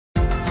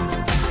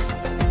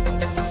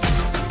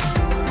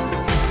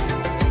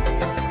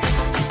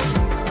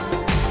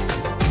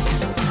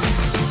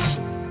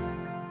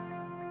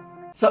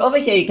So over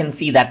here, you can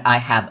see that I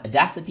have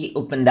Audacity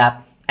opened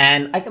up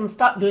and I can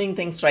start doing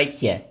things right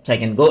here. So I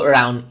can go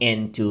around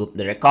into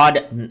the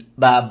record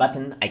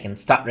button. I can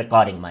start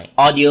recording my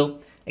audio.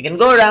 I can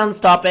go around,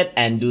 stop it,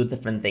 and do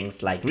different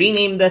things like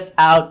rename this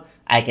out.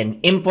 I can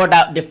import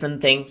out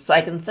different things. So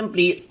I can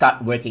simply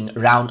start working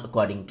around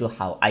according to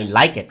how I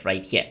like it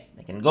right here.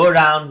 I can go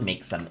around,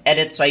 make some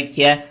edits right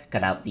here,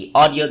 cut out the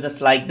audio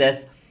just like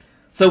this.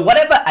 So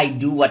whatever I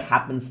do, what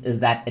happens is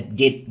that it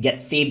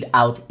gets saved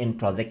out in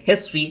project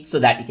history so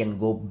that you can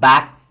go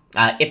back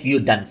if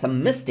you've done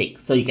some mistake.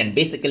 So you can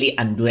basically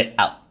undo it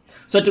out.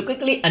 So to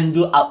quickly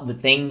undo out the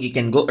thing, you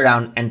can go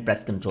around and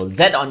press Ctrl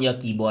Z on your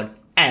keyboard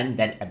and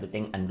then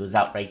everything undoes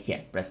out right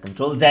here. Press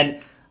Ctrl Z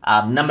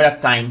number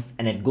of times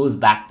and it goes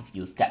back a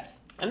few steps.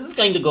 I'm just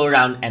going to go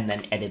around and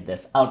then edit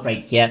this out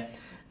right here.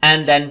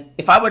 And then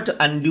if I were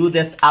to undo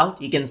this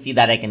out, you can see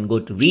that I can go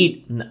to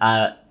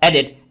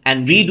edit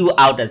and redo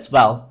out as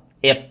well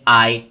if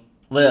I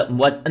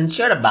was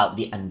unsure about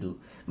the undo.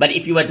 But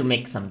if you were to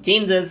make some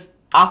changes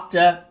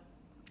after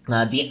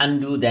the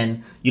undo,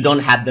 then you don't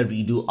have the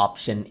redo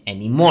option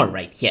anymore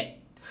right here.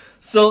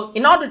 So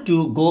in order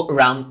to go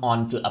around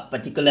onto a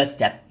particular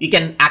step, you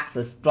can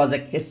access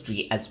project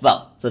history as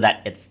well so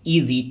that it's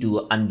easy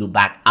to undo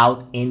back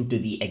out into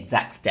the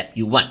exact step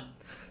you want.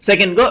 So I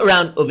can go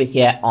around over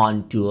here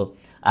onto,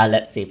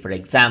 let's say, for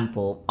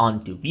example,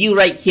 onto view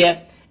right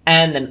here.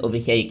 And then over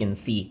here, you can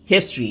see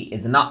history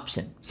is an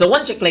option. So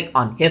once you click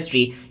on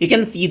history, you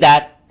can see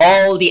that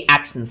all the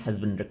actions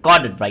has been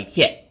recorded right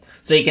here.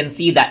 So you can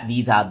see that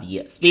these are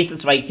the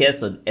spaces right here.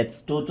 So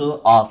it's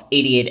total of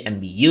 88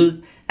 MB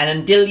used. And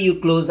until you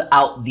close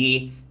out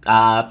the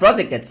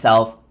project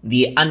itself,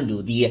 the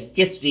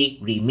history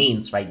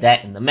remains right there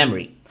in the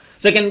memory.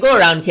 So you can go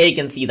around here, you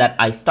can see that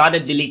I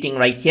started deleting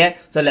right here.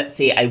 So let's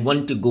say I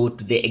want to go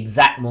to the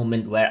exact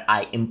moment where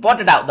I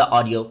imported out the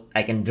audio.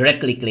 I can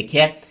directly click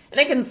here and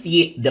I can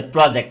see the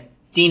project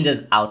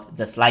changes out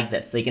just like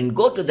this. So you can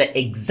go to the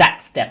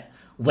exact step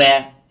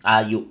where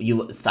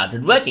you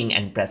started working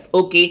and press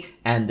OK,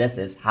 and this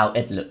is how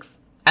it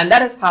looks. And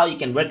that is how you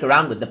can work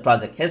around with the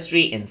project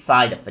history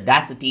inside of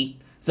Audacity.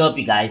 So hope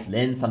you guys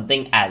learned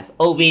something as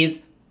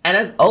always. And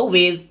as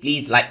always,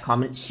 please like,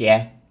 comment,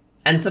 share,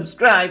 and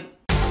subscribe.